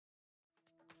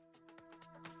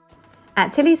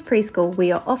At Tilly's Preschool,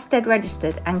 we are Ofsted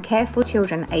registered and care for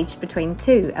children aged between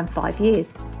 2 and 5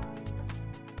 years.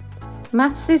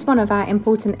 Maths is one of our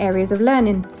important areas of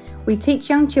learning. We teach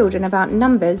young children about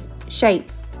numbers,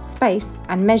 shapes, space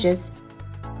and measures.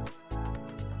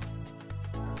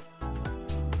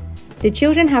 The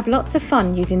children have lots of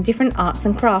fun using different arts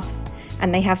and crafts,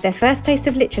 and they have their first taste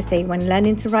of literacy when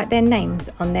learning to write their names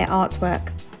on their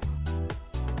artwork.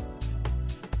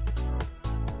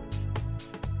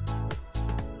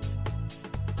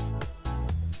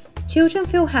 Children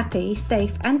feel happy,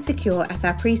 safe and secure at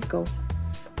our preschool.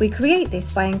 We create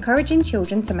this by encouraging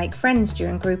children to make friends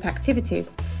during group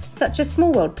activities, such as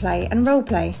small world play and role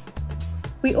play.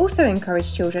 We also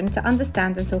encourage children to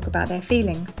understand and talk about their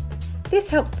feelings. This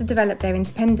helps to develop their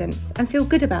independence and feel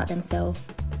good about themselves.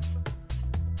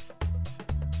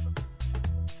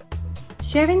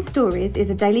 Sharing stories is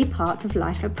a daily part of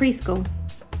life at preschool.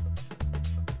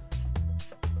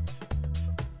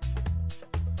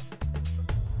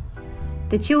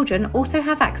 The children also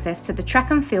have access to the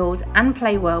track and field and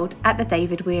play world at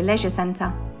the Weir Leisure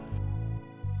Centre.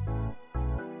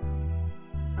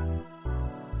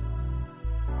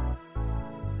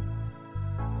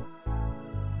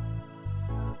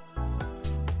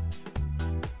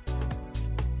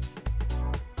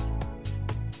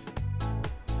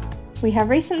 We have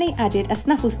recently added a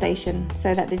snuffle station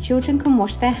so that the children can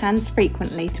wash their hands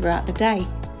frequently throughout the day.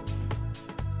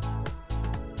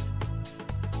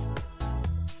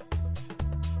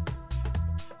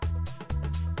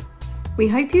 We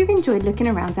hope you've enjoyed looking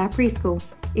around our preschool.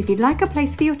 If you'd like a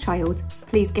place for your child,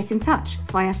 please get in touch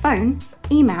via phone,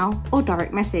 email or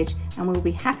direct message, and we'll be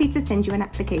happy to send you an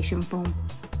application form.